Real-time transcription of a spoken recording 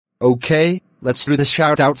Okay, let's do the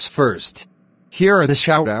shoutouts first. Here are the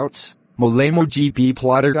shoutouts: Molemo GP,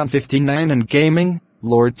 Plotagon 59 and Gaming,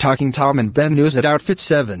 Lord Talking Tom and Ben News at Outfit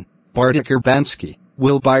 7, Bartek Urbanski,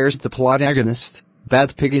 Will Byers the Plotagonist,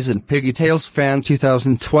 Bad Piggies and Piggy Tales Fan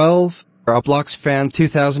 2012, Roblox Fan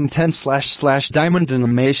 2010 / Diamond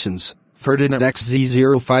Animations, Ferdinand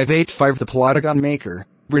XZ0585 the Plotagon Maker,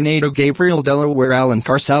 Renato Gabriel Delaware Alan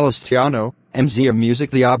Carsalistiano, MZA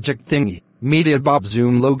Music the Object Thingy, Media Bob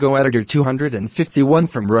Zoom Logo Editor 251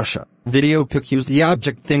 from Russia, Video Pic Use the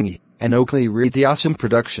Object Thingy, and Oakley Reed the Awesome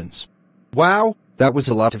Productions. Wow, that was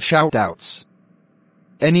a lot of shoutouts.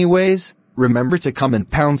 Anyways, remember to comment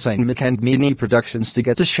 #Mick and Meanie Productions to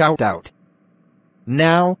get a shoutout.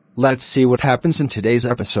 Now, let's see what happens in today's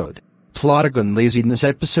episode. Plotagon Laziness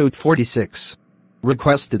Episode 46.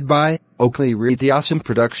 Requested by Oakley Reed the Awesome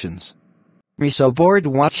Productions. Me so bored,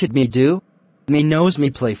 what should me do? Me knows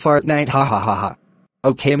me play Fartnite, ha ha ha ha.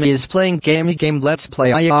 Okay, me is playing game, let's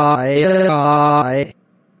play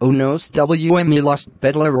Oh no's me lost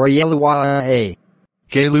Battle Royale y.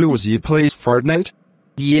 Gayloo, was you plays Fartnite?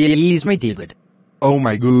 Yes, me did. Oh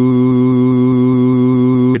my god,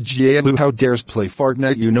 Gayloo, how dares play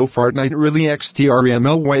Fartnite? You know Fartnite really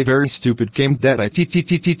xtrmly very stupid game that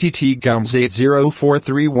ITTTTT gums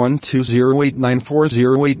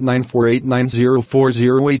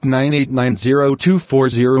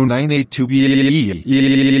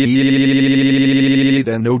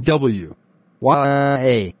and OW.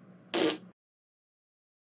 Y.